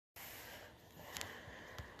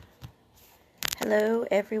Hello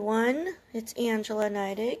everyone, it's Angela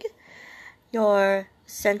Neidig, your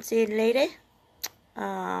Scentsy lady.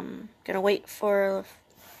 Gonna wait for a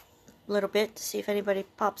little bit to see if anybody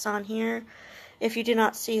pops on here. If you do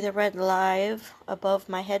not see the red live above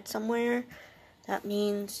my head somewhere, that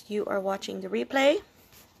means you are watching the replay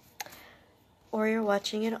or you're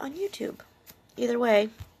watching it on YouTube. Either way,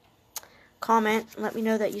 comment and let me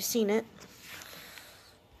know that you've seen it.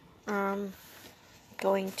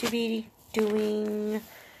 Going to be doing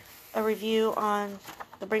a review on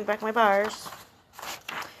the Bring Back My Bars,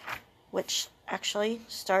 which actually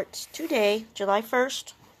starts today, July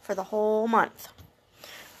 1st, for the whole month.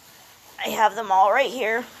 I have them all right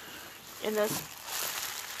here in this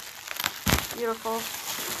beautiful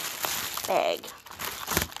bag.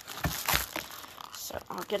 So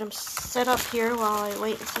I'll get them set up here while I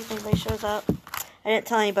wait and see if anybody shows up. I didn't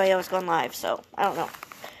tell anybody I was going live, so I don't know.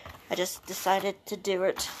 I just decided to do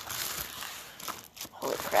it.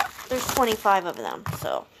 Holy crap. There's 25 of them,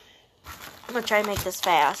 so I'm going to try and make this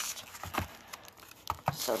fast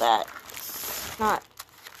so that it's not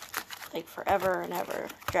like forever and ever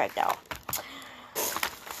dragged out.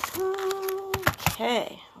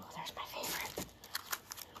 Okay. Oh, there's my favorite.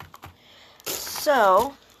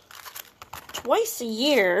 So, twice a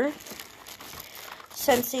year,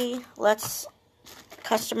 Scentsy lets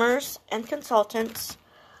customers and consultants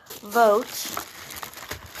vote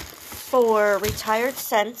for retired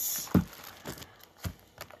scents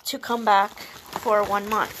to come back for 1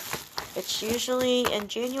 month. It's usually in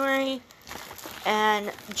January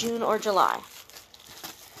and June or July.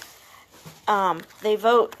 They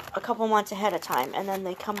vote a couple months ahead of time, and then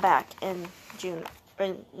they come back in June,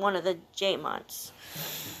 in one of the J months.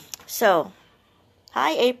 So,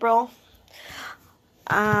 hi April.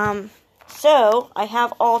 So I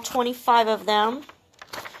have all 25 of them.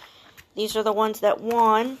 These are the ones that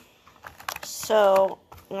won. So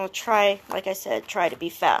I'm going to try, like I said, try to be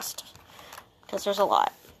fast, because there's a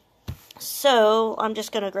lot. So I'm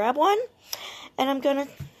just going to grab one, and I'm going to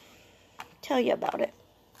tell you about it.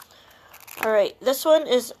 Alright, this one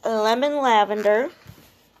is Lemon Lavender.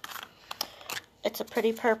 It's a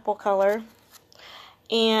pretty purple color.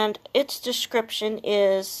 And its description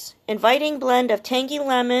is inviting blend of tangy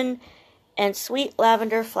lemon and sweet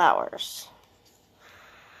lavender flowers.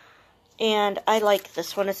 And I like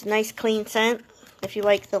this one. It's a nice clean scent if you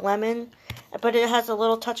like the lemon. But it has a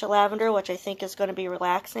little touch of lavender, which I think is going to be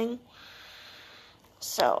relaxing.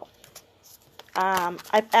 So,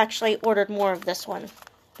 I've actually ordered more of this one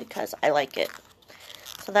because I like it.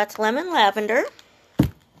 So that's Lemon Lavender.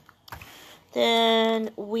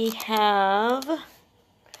 Then we have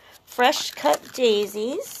Fresh Cut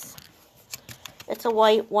Daisies. It's a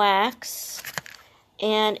white wax.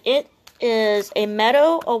 And it is a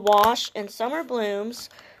meadow awash in summer blooms,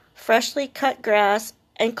 freshly cut grass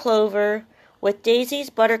and clover with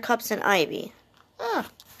daisies, buttercups, and ivy. Oh,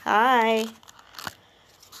 hi.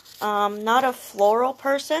 Not a floral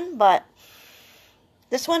person, but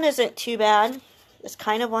this one isn't too bad. It's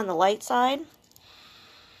kind of on the light side.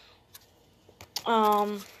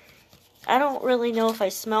 I don't really know if I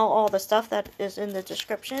smell all the stuff that is in the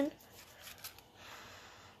description.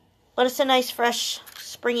 But it's a nice, fresh,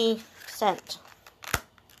 springy scent.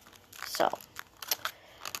 So,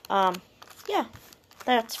 yeah,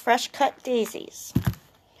 that's Fresh Cut Daisies.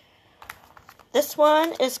 This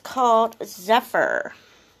one is called Zephyr.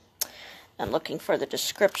 I'm looking for the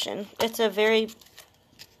description. It's a very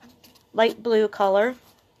light blue color.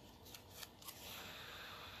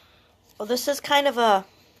 Well, this is kind of a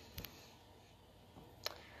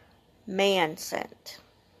man scent,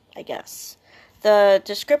 I guess. The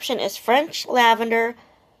description is French lavender,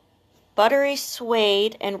 buttery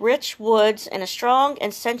suede, and rich woods, and a strong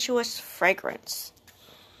and sensuous fragrance.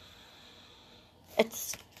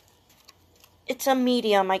 It's a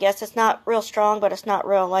medium, I guess. It's not real strong, but it's not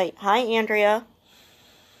real light. Hi, Andrea.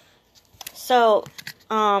 So,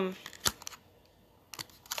 I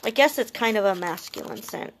guess it's kind of a masculine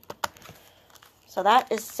scent. So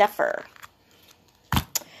that is Zephyr.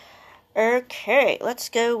 Okay, let's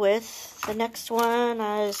go with the next one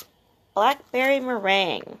is Blackberry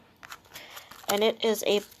Meringue. And it is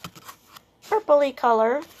a purpley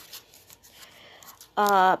color.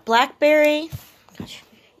 Blackberry,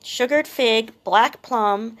 sugared fig, black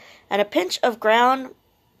plum, and a pinch of ground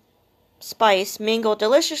spice mingle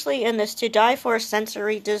deliciously in this to die for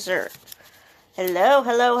sensory dessert. Hello,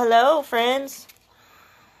 hello, hello, friends.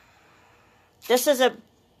 This is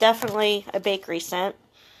definitely a bakery scent.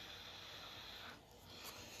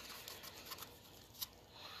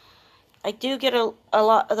 I do get a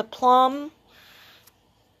lot of the plum,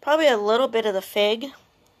 probably a little bit of the fig.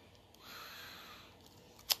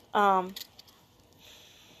 Yeah,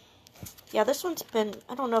 this one's been,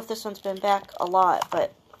 I don't know if this one's been back a lot,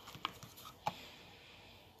 but,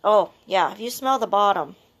 oh, yeah, if you smell the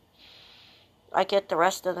bottom, I get the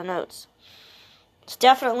rest of the notes. It's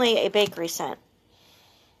definitely a bakery scent.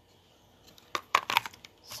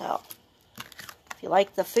 So, if you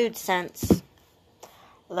like the food scents,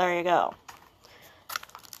 there you go.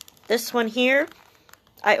 This one here,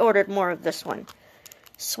 I ordered more of this one.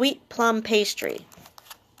 Sweet Plum Pastry.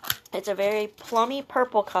 It's a very plummy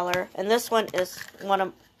purple color, and this one is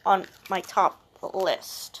on my top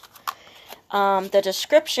list. The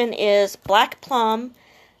description is black plum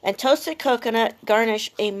and toasted coconut garnish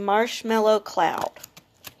a marshmallow cloud.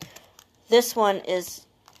 This one is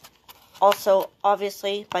also,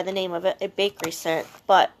 obviously, by the name of it, a bakery scent,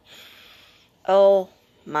 but oh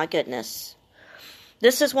my goodness.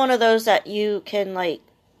 This is one of those that you can, like,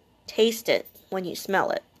 taste it when you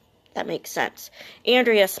smell it. That makes sense.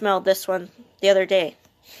 Andrea smelled this one the other day.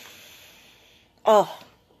 Oh,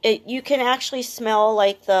 you can actually smell,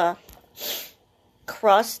 like, the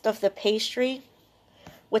crust of the pastry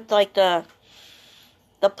with, like, the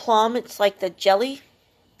plum. It's like the jelly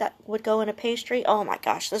that would go in a pastry. Oh my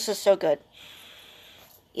gosh, this is so good.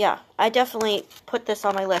 Yeah, I definitely put this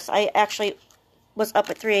on my list. I actually was up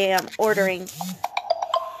at 3 a.m. ordering,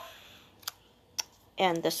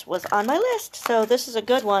 and this was on my list. So this is a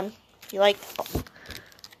good one if you like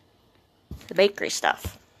the bakery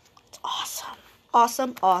stuff. It's awesome.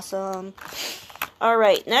 Awesome, awesome.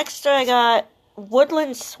 Alright, next I got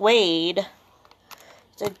Woodland Suede.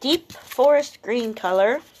 It's a deep forest green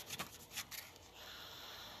color.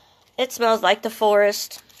 It smells like the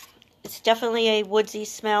forest. It's definitely a woodsy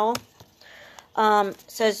smell.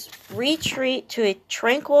 It says, retreat to a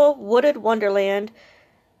tranquil wooded wonderland.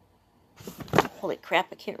 Holy crap,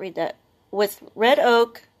 I can't read that. With red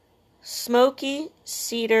oak, smoky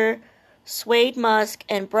cedar, suede musk,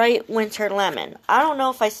 and bright winter lemon. I don't know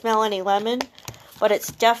if I smell any lemon, but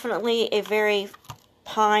it's definitely a very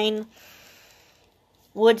pine,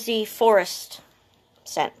 woodsy forest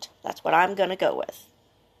scent. That's what I'm going to go with.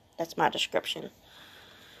 That's my description.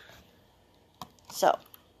 So,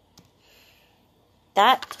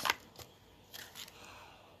 that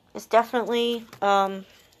is definitely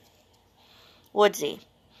woodsy.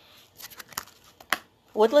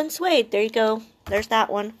 Woodland Suede, there you go. There's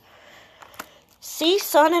that one. Sea,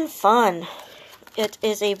 Sun, and Fun. It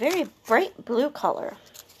is a very bright blue color.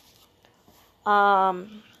 Yeah,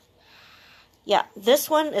 this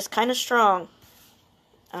one is kind of strong.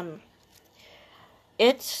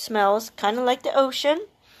 It smells kind of like the ocean.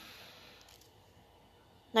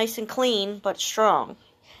 Nice and clean, but strong.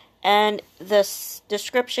 And this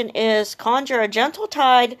description is, conjure a gentle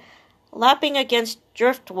tide lapping against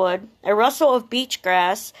driftwood, a rustle of beach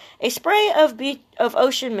grass, a spray of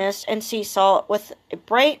ocean mist and sea salt with a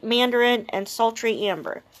bright mandarin and sultry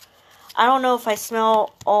amber. I don't know if I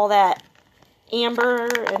smell all that amber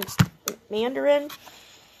and mandarin,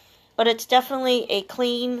 but it's definitely a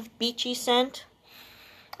clean, beachy scent,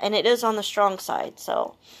 and it is on the strong side.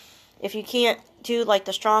 So if you can't do like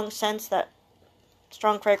the strong scents, that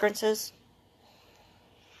strong fragrances,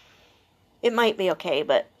 it might be okay,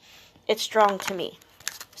 but it's strong to me.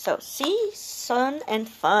 So, Sea, Sun, and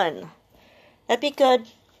Fun. That'd be good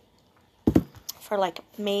for like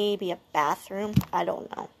maybe a bathroom. I don't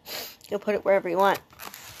know. You'll put it wherever you want,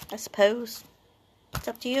 I suppose. It's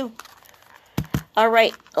up to you.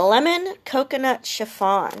 Alright, Lemon Coconut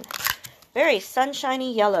Chiffon. Very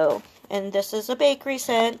sunshiny yellow. And this is a bakery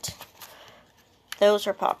scent. Those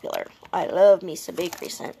are popular. I love me some bakery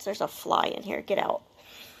scents. There's a fly in here. Get out.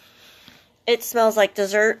 It smells like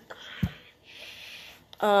dessert.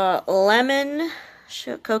 Lemon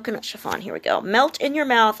coconut chiffon. Here we go. Melt in your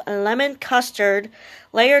mouth a lemon custard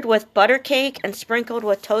layered with butter cake and sprinkled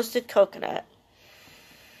with toasted coconut.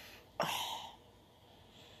 Oh.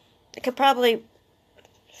 I could probably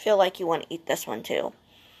feel like you want to eat this one too.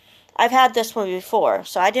 I've had this one before,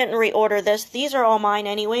 so I didn't reorder this. These are all mine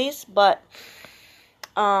anyways, but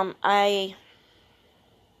I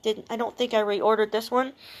don't think I reordered this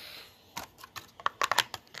one.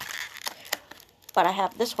 But I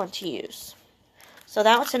have this one to use. So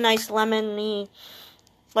that was a nice lemony,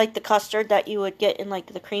 like the custard that you would get in like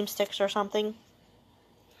the cream sticks or something.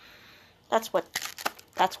 That's what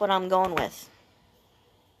I'm going with.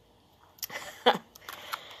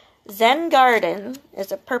 Zen Garden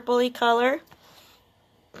is a purpley color.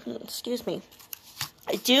 Excuse me.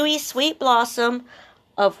 A dewy sweet blossom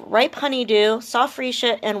of ripe honeydew, soft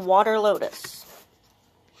freesia, and water lotus.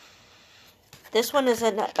 This one is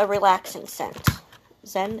a relaxing scent.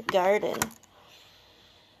 Zen Garden.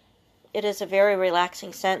 it is a very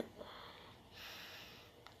relaxing scent.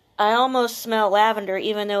 I almost smell lavender,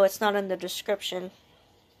 even though it's not in the description.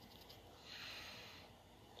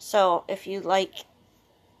 So, if you like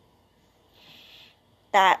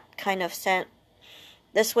that kind of scent,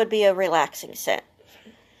 this would be a relaxing scent.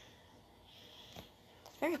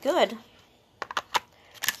 Very good.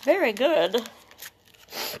 Very good.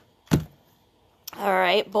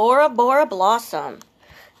 Alright, Bora Bora Blossom.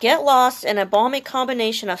 Get lost in a balmy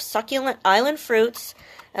combination of succulent island fruits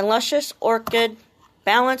and luscious orchid,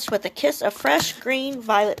 balanced with a kiss of fresh green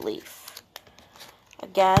violet leaf.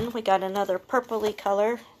 Again, we got another purpley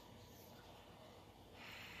color.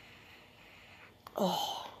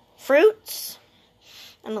 Oh, fruits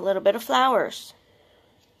and a little bit of flowers.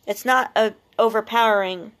 It's not a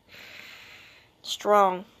overpowering,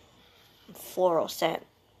 strong floral scent.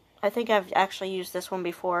 I think I've actually used this one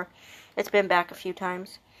before. It's been back a few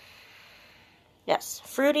times. Yes,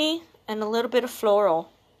 fruity and a little bit of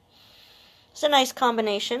floral. It's a nice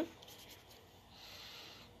combination.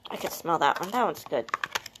 I can smell that one. That one's good.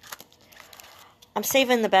 I'm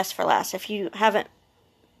saving the best for last. If you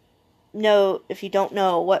don't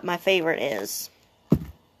know what my favorite is,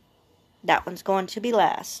 that one's going to be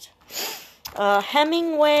last.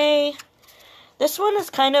 Hemingway. This one is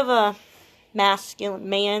kind of a masculine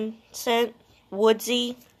man scent,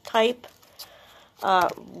 woodsy type.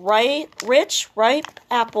 Rich, ripe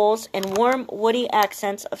apples and warm, woody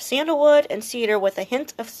accents of sandalwood and cedar with a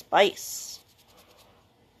hint of spice.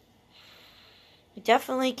 You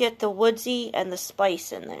definitely get the woodsy and the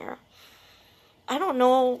spice in there. I don't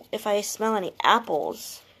know if I smell any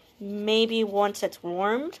apples. Maybe once it's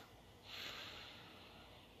warmed.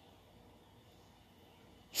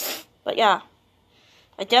 But yeah,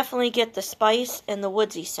 I definitely get the spice and the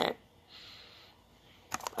woodsy scent.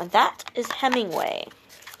 And that is Hemingway.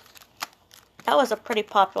 That was a pretty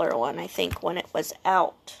popular one, I think, when it was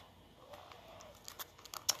out.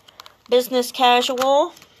 Business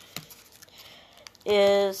Casual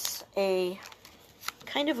is a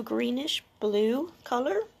kind of greenish blue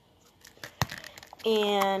color.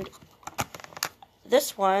 And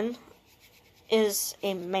this one is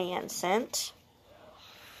a man scent.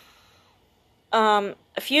 A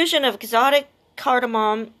fusion of exotic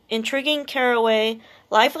cardamom, intriguing caraway,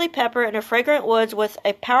 lively pepper, and a fragrant woods with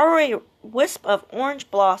a powdery wisp of orange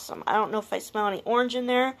blossom. I don't know if I smell any orange in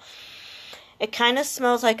there. It kind of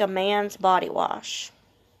smells like a man's body wash.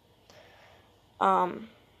 Yeah,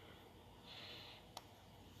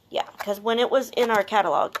 because when it was in our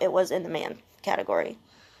catalog, it was in the man category.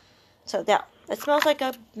 So yeah, it smells like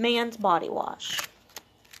a man's body wash.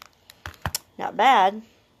 Not bad.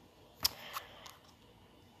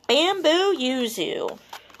 Bamboo Yuzu.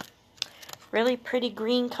 Really pretty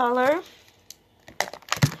green color.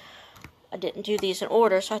 I didn't do these in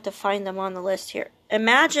order, so I have to find them on the list here.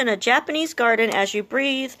 Imagine a Japanese garden as you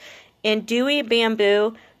breathe in dewy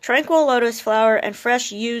bamboo, tranquil lotus flower, and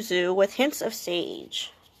fresh yuzu with hints of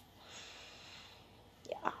sage.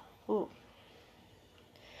 Yeah. Ooh.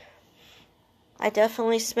 I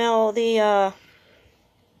definitely smell the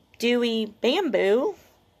dewy bamboo.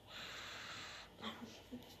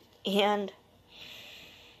 And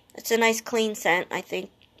it's a nice clean scent. I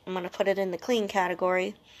think I'm going to put it in the clean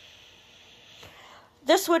category.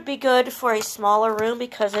 This would be good for a smaller room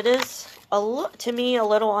because it is, to me, a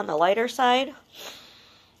little on the lighter side.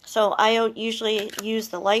 So I usually use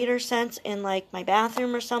the lighter scents in like my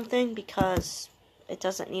bathroom or something because it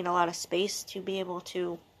doesn't need a lot of space to be able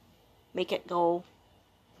to make it go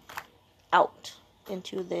out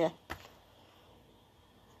into the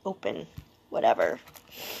open whatever.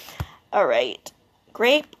 Alright.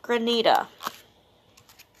 Grape Granita.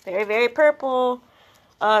 Very, very purple.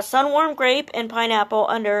 Sun-warmed grape and pineapple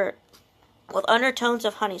with undertones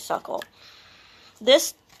of honeysuckle.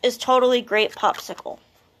 This is totally grape popsicle.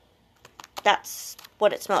 That's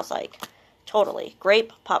what it smells like. Totally.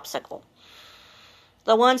 Grape popsicle.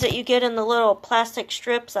 The ones that you get in the little plastic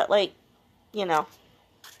strips that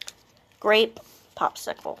grape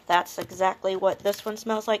popsicle. That's exactly what this one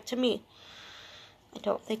smells like to me. I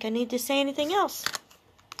don't think I need to say anything else.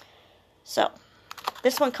 So,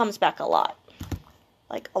 this one comes back a lot.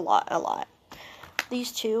 Like, a lot.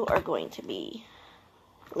 These two are going to be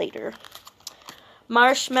later.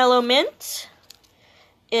 Marshmallow Mint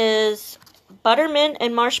is buttermint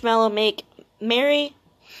and marshmallow make merry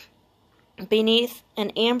beneath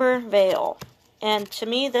an amber veil. And to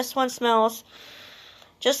me, this one smells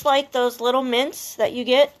just like those little mints that you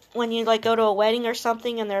get when you go to a wedding or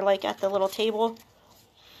something and they're at the little table.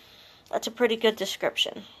 That's a pretty good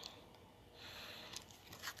description.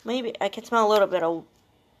 Maybe I can smell a little bit of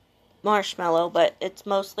marshmallow, but it's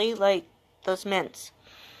mostly like those mints.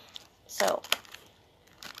 So,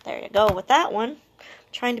 there you go with that one.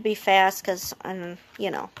 I'm trying to be fast because I'm,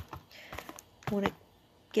 you know, want to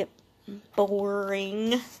get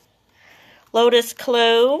boring. Lotus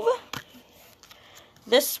Clove.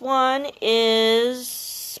 This one is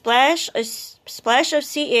splash of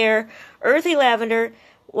sea air, earthy lavender,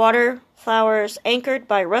 water flowers anchored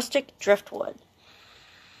by rustic driftwood.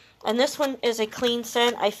 And this one is a clean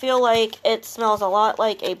scent. I feel like it smells a lot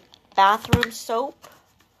like a bathroom soap.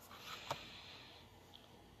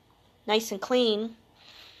 Nice and clean,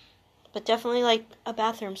 but definitely like a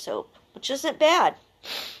bathroom soap, which isn't bad.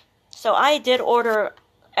 So I did order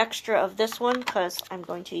extra of this one because I'm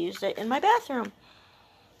going to use it in my bathroom.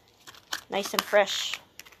 Nice and fresh.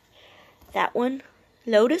 That one,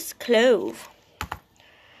 Lotus Clove.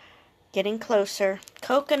 Getting closer.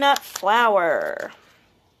 Coconut flower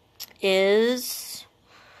is,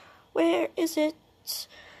 where is it?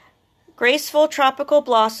 Graceful tropical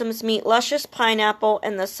blossoms meet luscious pineapple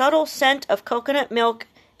and the subtle scent of coconut milk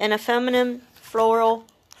and a feminine floral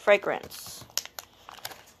fragrance.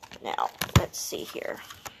 Now, let's see here.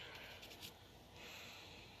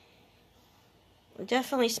 I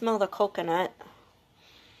definitely smell the coconut.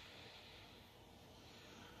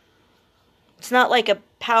 It's not like a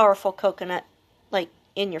powerful coconut, like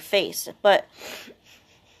in your face, but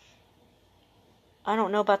I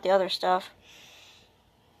don't know about the other stuff.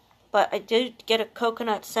 But I did get a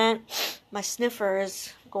coconut scent. My sniffer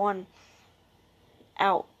is going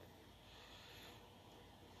out.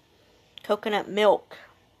 Coconut milk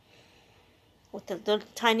with a little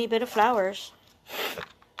tiny bit of flowers.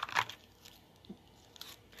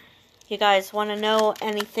 If you guys want to know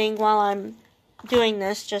anything while I'm doing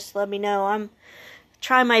this, just let me know. I'm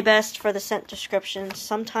try my best for the scent descriptions.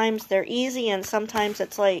 Sometimes they're easy and sometimes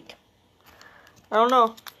it's like, I don't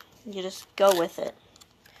know. You just go with it.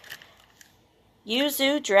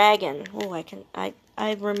 Yuzu Dragon. Oh,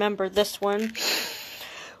 I remember this one.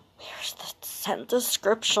 Where's the scent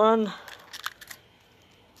description?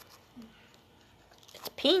 It's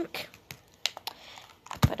pink,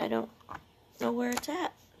 but I don't know where it's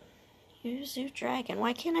at. Yuzu Dragon.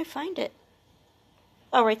 Why can't I find it?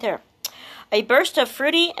 Oh, right there. A burst of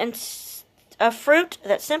fruity and a fruit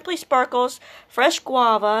that simply sparkles, fresh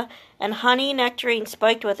guava and honey nectarine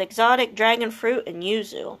spiked with exotic dragon fruit and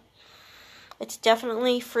yuzu. It's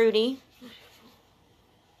definitely fruity.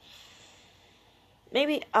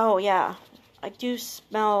 Maybe, oh yeah, I do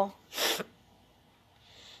smell,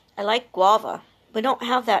 I like guava. We don't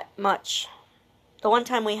have that much. The one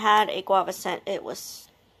time we had a guava scent, it was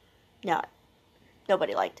not,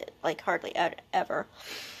 nobody liked it, like hardly ever.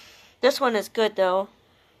 This one is good though.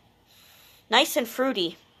 Nice and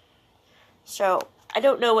fruity. So, I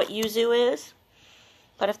don't know what yuzu is,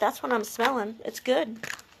 but if that's what I'm smelling, it's good.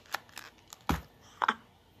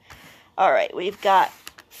 Alright, we've got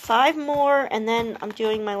 5 more, and then I'm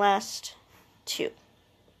doing my last 2.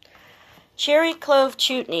 Cherry Clove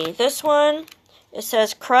Chutney. This one, it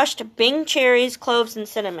says crushed Bing cherries, cloves, and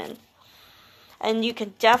cinnamon. And you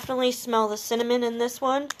can definitely smell the cinnamon in this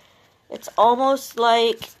one. It's almost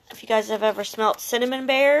like, if you guys have ever smelled Cinnamon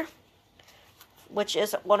Bear, which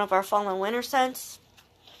is one of our fall and winter scents,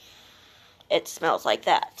 it smells like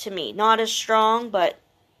that to me. Not as strong, but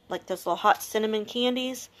like those little hot cinnamon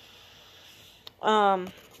candies.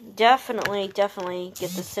 Definitely get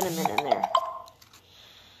the cinnamon in there.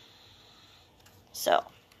 So,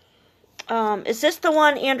 is this the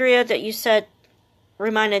one, Andrea, that you said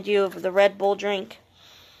reminded you of the Red Bull drink?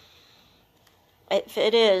 If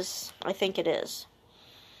it is, I think it is.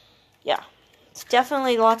 Yeah, it's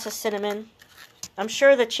definitely lots of cinnamon. I'm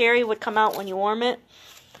sure the cherry would come out when you warm it.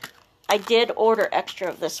 I did order extra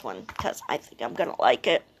of this one because I think I'm gonna like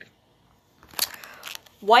it.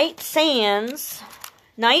 White Sands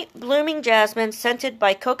Night Blooming Jasmine scented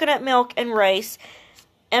by coconut milk and rice,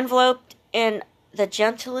 enveloped in the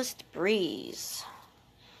gentlest breeze.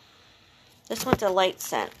 This one's a light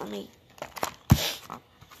scent.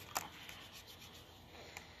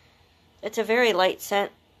 It's a very light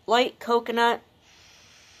scent. Light coconut.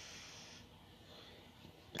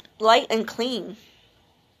 Light and clean.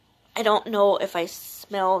 I don't know if I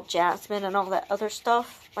smell jasmine and all that other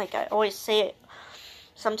stuff. Like I always say it.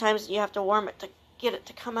 Sometimes you have to warm it to get it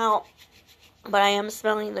to come out. But I am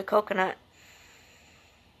smelling the coconut.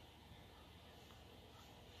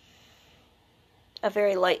 A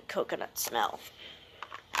very light coconut smell.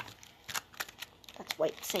 That's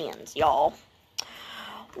White Sands, y'all.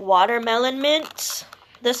 Watermelon mint.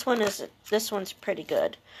 This one's pretty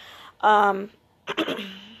good. A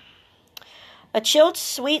chilled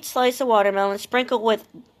sweet slice of watermelon sprinkled with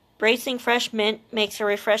Bracing fresh mint makes a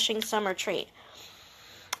refreshing summer treat.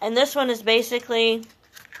 And this one is basically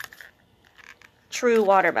true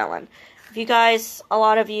watermelon. If you guys, a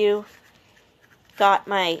lot of you got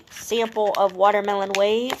my sample of Watermelon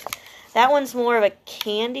Wave, that one's more of a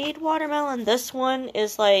candied watermelon. This one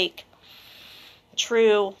is like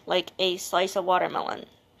true, like a slice of watermelon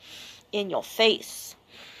in your face.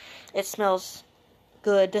 It smells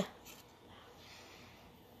good.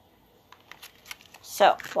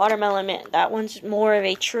 So, Watermelon Mint. That one's more of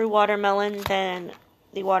a true watermelon than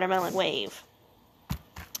the Watermelon Wave.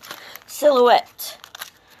 Silhouette.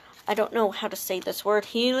 I don't know how to say this word.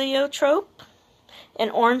 Heliotrope. And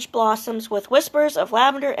orange blossoms with whispers of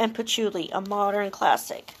lavender and patchouli. A modern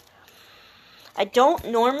classic. I don't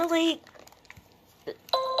normally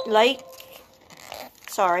like...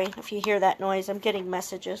 Sorry if you hear that noise. I'm getting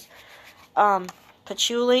messages.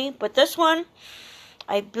 Patchouli. But this one,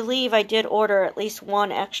 I believe I did order at least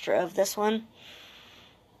one extra of this one.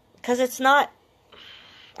 Because it's not...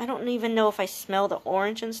 I don't even know if I smell the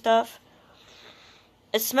orange and stuff.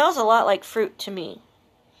 It smells a lot like fruit to me.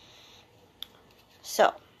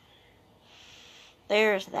 So,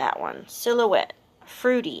 there's that one. Silhouette.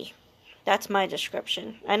 Fruity. That's my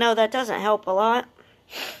description. I know that doesn't help a lot.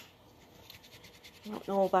 I don't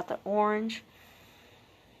know about the orange.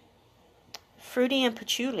 Fruity and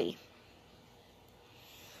patchouli.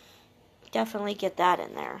 Definitely get that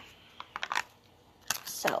in there.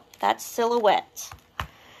 So, that's Silhouette.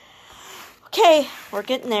 Okay, we're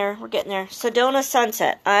getting there. We're getting there. Sedona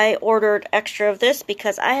Sunset. I ordered extra of this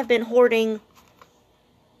because I have been hoarding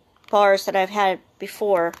bars that I've had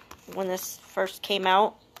before when this first came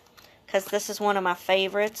out. Because this is one of my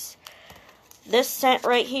favorites. This scent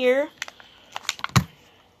right here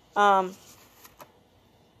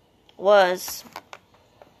was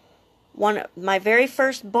my very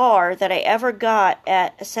first bar that I ever got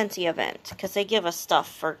at a Scentsy event. Because they give us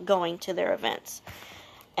stuff for going to their events.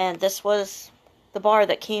 And this was the bar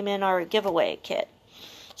that came in our giveaway kit.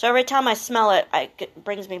 So every time I smell it, it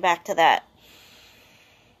brings me back to that.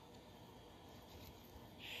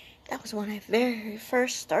 That was when I very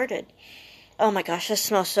first started. Oh my gosh, this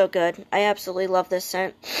smells so good. I absolutely love this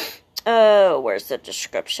scent. Oh, where's the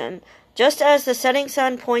description? Just as the setting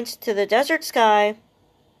sun points to the desert sky,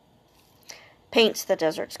 paints the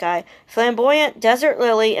desert sky, flamboyant desert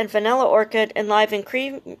lily and vanilla orchid enliven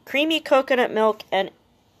creamy coconut milk and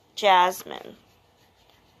jasmine.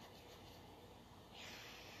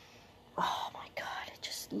 Oh my god, I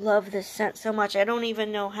just love this scent so much. I don't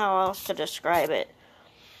even know how else to describe it.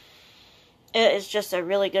 It is just a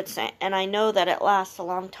really good scent, and I know that it lasts a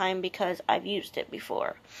long time because I've used it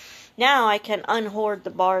before. Now I can unhoard the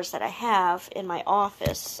bars that I have in my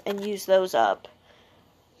office and use those up.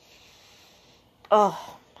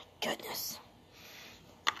 Oh my goodness.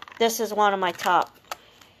 This is one of my top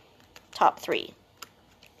 3.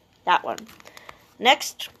 That one.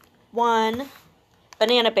 Next one,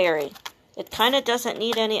 Banana Berry. It kind of doesn't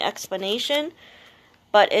need any explanation,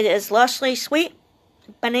 but it is lushly sweet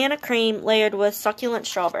banana cream layered with succulent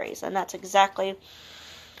strawberries, and that's exactly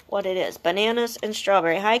what it is. Bananas and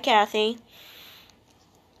strawberry. Hi, Kathy.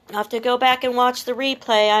 I'll have to go back and watch the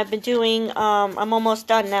replay. I've been doing, I'm almost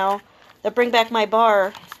done now, the Bring Back My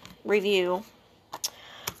Bar review.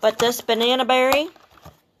 But this Banana Berry,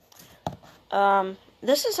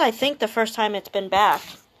 this is, I think, the first time it's been back.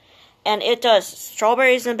 And it does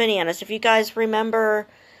strawberries and bananas. If you guys remember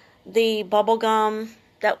the bubble gum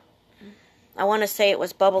that, I want to say it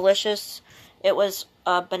was Bubblicious. It was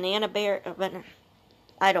a banana berry.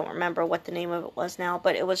 I don't remember what the name of it was now,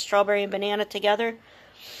 but it was strawberry and banana together.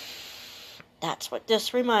 That's what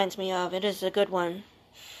this reminds me of. It is a good one.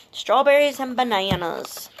 Strawberries and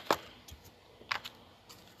bananas.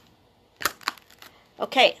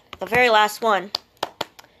 Okay, the very last one.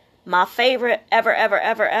 My favorite ever.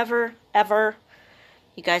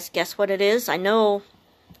 You guys guess what it is? I know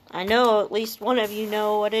at least one of you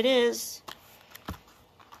know what it is.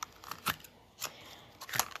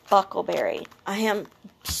 Buckleberry. I am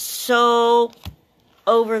so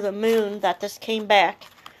over the moon that this came back.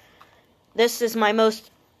 This is my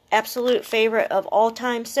most absolute favorite of all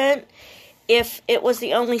time scent. If it was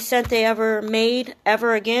the only scent they ever made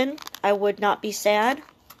ever again, I would not be sad.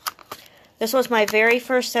 This was my very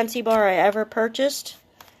first Scentsy bar I ever purchased.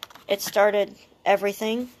 It started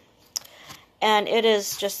everything. And it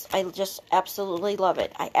is just, I just absolutely love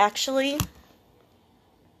it. I actually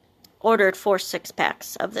ordered 4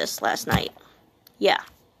 6-packs of this last night. Yeah.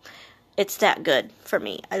 It's that good for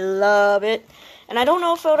me. I love it. And I don't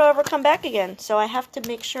know if it'll ever come back again. So I have to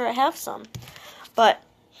make sure I have some. But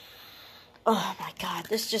Oh my god,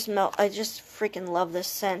 this just I just freaking love this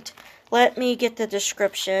scent. Let me get the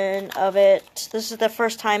description of it. This is the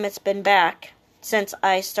first time it's been back since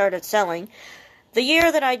I started selling. The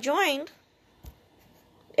year that I joined,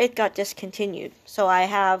 it got discontinued. So I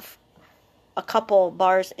have a couple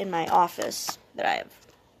bars in my office that I've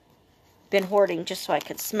been hoarding just so I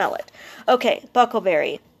could smell it. Okay,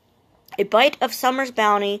 Buckleberry. A bite of summer's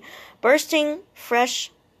bounty, bursting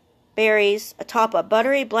fresh berries atop a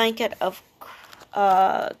buttery blanket of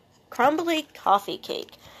crumbly coffee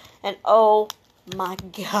cake. And oh my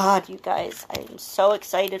god, you guys, I am so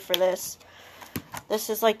excited for this. This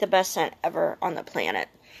is like the best scent ever on the planet.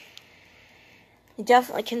 You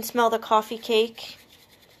definitely can smell the coffee cake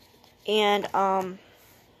and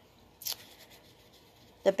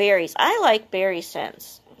the berries. I like berry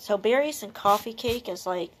scents. So berries and coffee cake is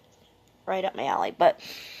like right up my alley. But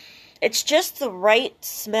it's just the right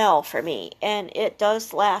smell for me. And it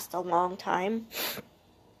does last a long time.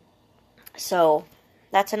 So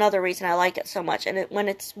that's another reason I like it so much. And when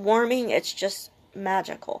it's warming, it's just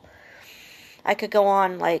magical. I could go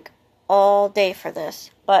on like all day for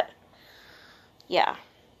this. But yeah,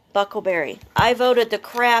 Buckleberry. I voted the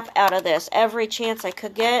crap out of this every chance I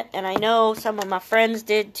could get. And I know some of my friends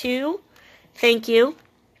did too. Thank you.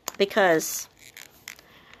 Because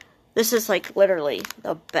this is like literally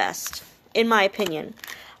the best, in my opinion.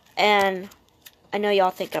 And I know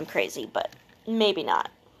y'all think I'm crazy, but maybe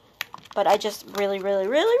not. But I just really, really,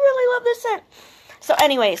 really, really love this scent. So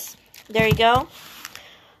anyways, there you go.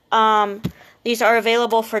 These are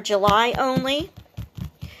available for July only.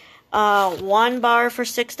 1 bar for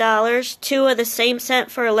 $6. 2 of the same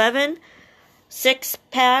scent for $11.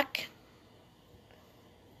 6-pack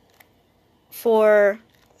for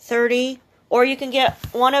 $30. Or you can get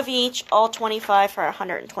 1 of each, all 25 for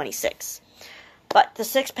 $126. But the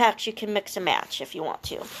 6-packs you can mix and match if you want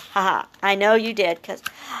to. Haha, I know you did, because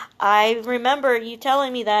I remember you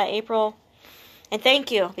telling me that, April. And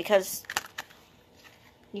thank you, because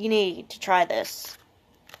you need to try this.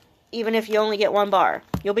 Even if you only get 1 bar.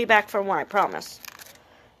 You'll be back for more, I promise.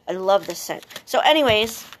 I love this scent. So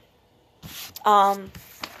anyways,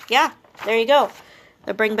 yeah, there you go.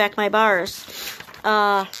 I bring back my bars.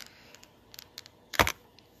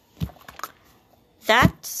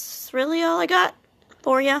 That's really all I got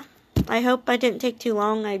for you. I hope I didn't take too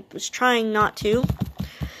long. I was trying not to.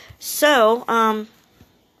 So,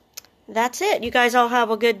 that's it. You guys all have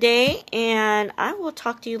a good day, and I will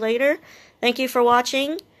talk to you later. Thank you for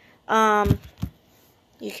watching.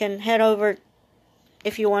 You can head over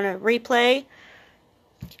if you want to replay.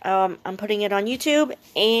 I'm putting it on YouTube,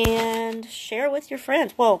 and share with your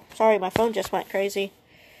friends. Whoa, sorry, my phone just went crazy.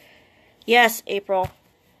 Yes, April.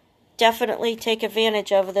 Definitely take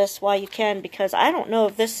advantage of this while you can, because I don't know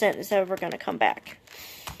if this scent is ever going to come back.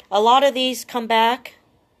 A lot of these come back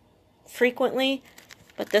frequently,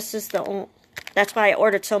 but this is the only, that's why I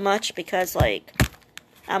ordered so much, because like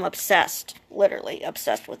I'm obsessed, literally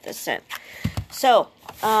obsessed with this scent. So,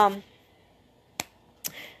 like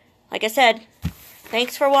I said,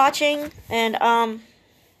 thanks for watching, and I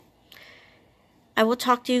will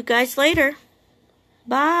talk to you guys later.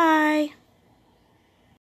 Bye.